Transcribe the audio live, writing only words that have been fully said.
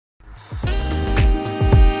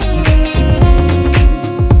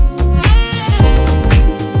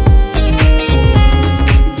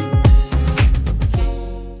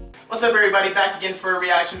back again for a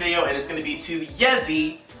reaction video, and it's gonna be to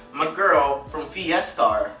Yezi, my girl from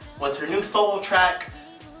Fiestar, with her new solo track,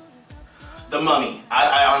 The Mummy.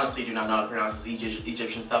 I honestly do not know how to pronounce this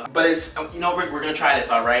Egyptian stuff, but it's, you know, we're gonna try this,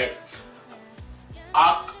 alright?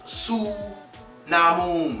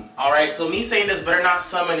 Namum. Alright, so me saying this better not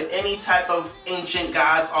summon any type of ancient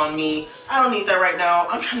gods on me. I don't need that right now.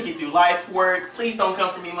 I'm trying to get through life work. Please don't come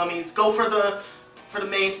for me, mummies. Go for the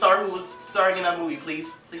main star who was starring in that movie,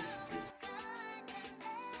 please. Please, please.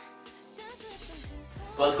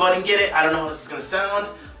 But let's go ahead and get it. I don't know how this is gonna sound.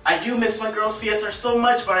 I do miss my girl's Fiestar so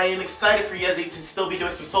much, but I am excited for Yezi to still be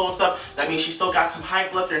doing some solo stuff. That means she still got some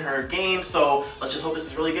hype left in her game, so let's just hope this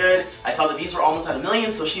is really good. I saw the views were almost at 1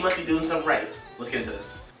 million, so she must be doing something right. Let's get into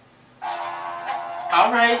this.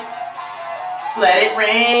 Alright. Let it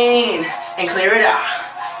rain and clear it out.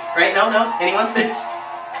 Right? No? Anyone?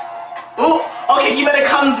 Ooh, okay, you better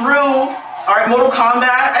come through. Alright, Mortal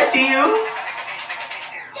Kombat, I see you.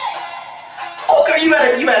 Oh, girl, you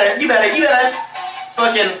better.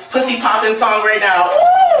 Fucking pussy poppin' song right now.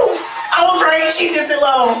 Woo! I was right, she dipped it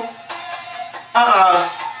low.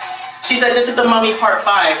 She said this is The Mummy Part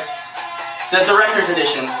 5. The director's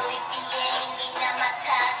edition.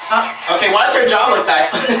 Okay, why does her jaw look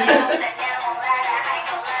that?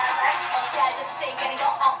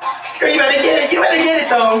 Girl, you better get it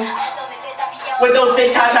though. With those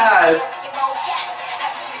big tatas.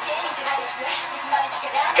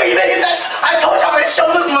 Girl, you better get that. I told y'all it's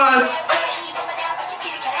shoulders month.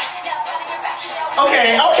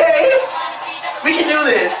 Okay. We can do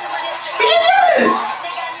this.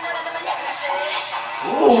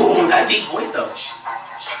 Ooh, that deep voice though.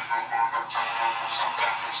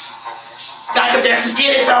 Dr. Dancers,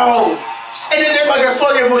 get it though! And then there's my girl,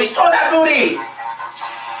 swell your booty, swell that booty!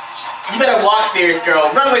 You better walk fierce,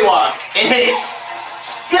 girl. Runway walk and hit it.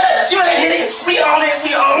 You better hit it! We own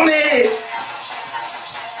it!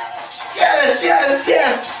 Yes!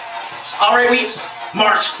 Alright, we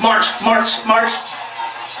march.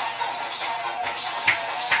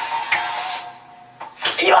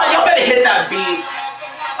 Y'all better hit that beat.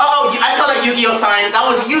 Oh, I saw that Yu-Gi-Oh sign. That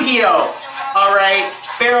was Yu-Gi-Oh! Alright.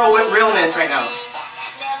 Pharaoh with realness right now.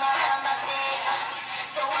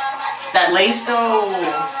 That lace though.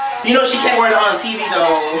 You know she can't wear it on TV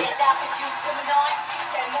though.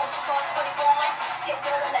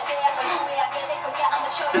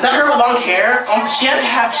 Is that her with long hair? She has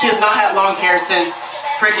not had long hair since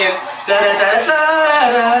freaking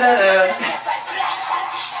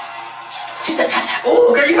She said ta-ta.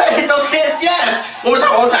 Ooh, girl, you better hit those hits, yes! One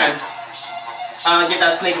more time. Get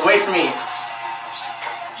that snake away from me.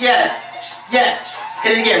 Yes.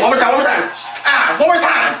 Hit it again. One more time. One more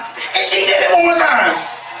time. And she did it one more time.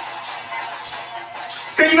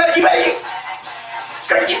 Girl, you better.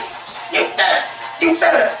 Girl, you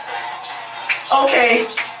better. Okay.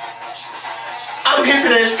 I'm here for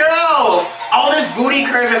this, girl. All this booty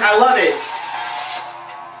curving, I love it.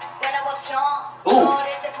 Ooh.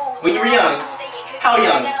 When you were young. How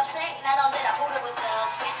young?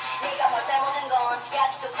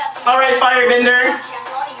 Alright, Firebender.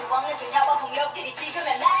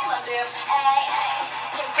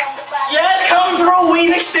 Yes, come through,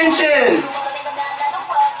 weave extensions!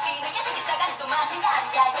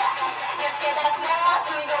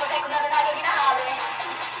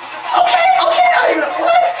 Okay,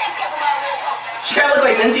 what? She kinda looked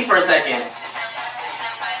like Lindsay for a second.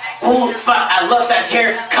 Ooh, but I love that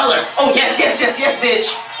hair color. Oh, yes,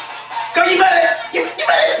 bitch. Girl, you better.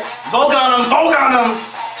 Vogue on them.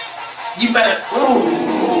 You better.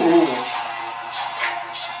 Ooh.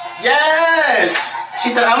 Yes. She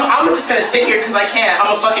said, I'm just gonna sit here because I can't.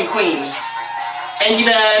 I'm a fucking queen. And you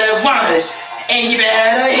better want it. And you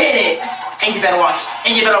better hit it. And you better walk.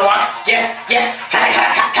 Yes.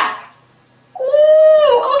 Ka.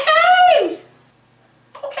 Ooh, okay.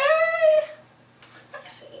 I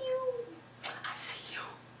see you.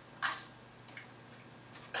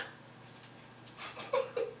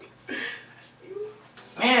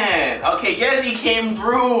 Man, okay, Yezi came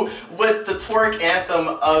through with the twerk anthem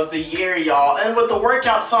of the year, y'all, and with the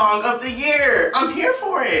workout song of the year. I'm here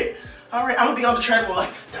for it. Alright, I'm gonna be on the treadmill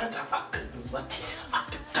like, I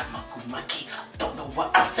don't know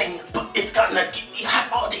what I'm saying, but it's gonna get me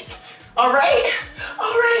hot all day. Alright.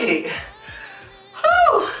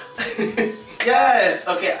 Whew. Yes,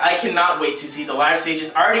 okay, I cannot wait to see the live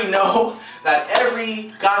stages. I already know that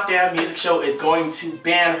every goddamn music show is going to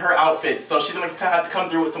ban her outfits, so she's gonna have to come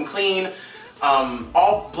through with some clean,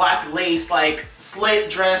 all black lace, like slit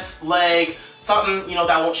dress, leg, something, you know,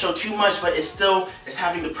 that won't show too much, but it still is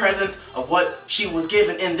having the presence of what she was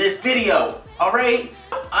given in this video. Alright?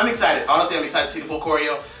 I'm excited. Honestly, I'm excited to see the full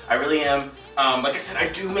choreo. I really am. Like I said,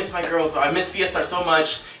 I do miss my girls though. I miss Fiestar so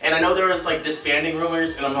much, and I know there was like disbanding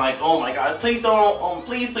rumors, and I'm like, oh my god, please don't,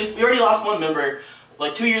 please. We already lost one member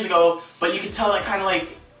like 2 years ago, but you could tell it kind of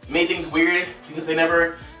like made things weird because they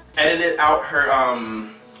never edited out her,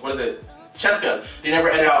 what is it? Cheska. They never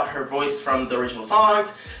edited out her voice from the original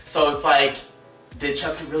songs, so it's like, did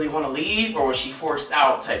Cheska really want to leave, or was she forced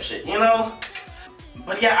out type shit, you know?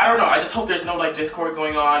 But yeah, I don't know. I just hope there's no like discord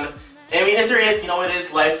going on. I mean, if there is, you know, it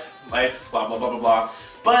is life, blah, blah, blah, blah, blah.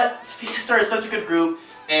 But Fiestar is such a good group,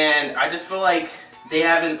 and I just feel like they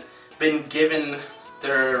haven't been given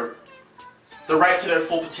the right to their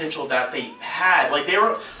full potential that they had. Like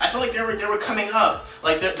I feel like they were coming up.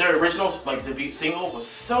 Like their original like debut single was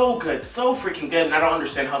so good, so freaking good, and I don't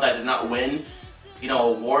understand how that did not win, you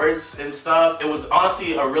know, awards and stuff. It was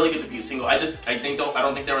honestly a really good debut single. I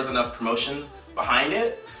don't think there was enough promotion behind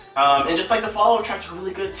it, and just like the follow-up tracks were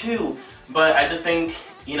really good too. But I just think,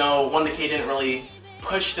 you know, 1DK didn't really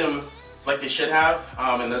push them like they should have,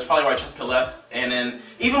 and that's probably why Cheska left. And then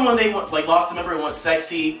even when they like lost a member and went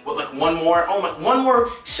sexy with like one more, oh my, one more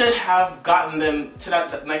should have gotten them to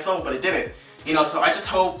that next level, but it didn't. You know, so I just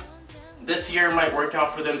hope this year might work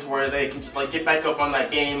out for them to where they can just like get back up on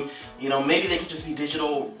that game. You know, maybe they can just be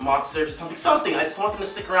digital monsters or something. I just want them to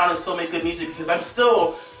stick around and still make good music because I'm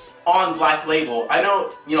still on Black Label. I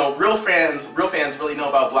know, you know, real fans really know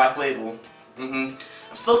about Black Label. I'm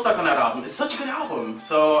still stuck on that album. It's such a good album.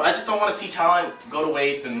 So I just don't want to see talent go to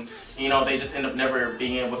waste and, you know, they just end up never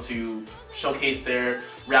being able to showcase their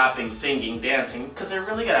rapping, singing, dancing, because they're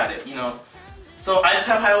really good at it, you know. So I just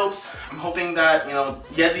have high hopes. I'm hoping that, you know,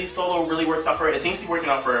 Yezi's solo really works out for her. It seems to be working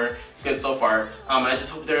out for her good so far. I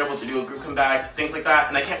just hope they're able to do a group comeback, things like that,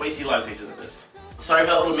 and I can't wait to see live stages of this. Sorry for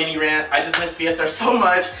that little mini rant. I just miss Fiestar so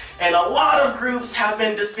much, and a lot of groups have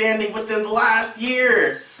been disbanding within the last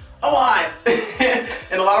year. A lot.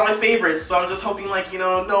 And a lot of my favorites, so I'm just hoping like, you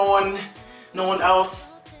know, no one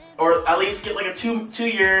else, or at least get like a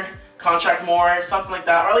two-year contract more, something like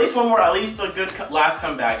that, or at least one more, at least a good last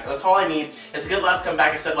comeback. That's all I need. It's a good last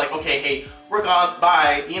comeback instead of like, okay, hey, we're gone,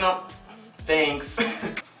 bye, you know, thanks.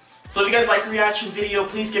 So if you guys like the reaction video,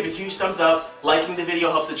 please give a huge thumbs up. Liking the video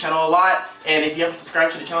helps the channel a lot. And if you haven't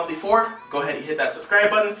subscribed to the channel before, go ahead and hit that subscribe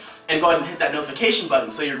button. And go ahead and hit that notification button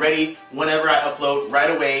so you're ready whenever I upload right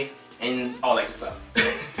away and all that good stuff.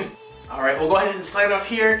 Alright, we'll go ahead and sign off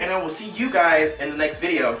here and I will see you guys in the next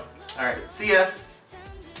video. Alright, see ya.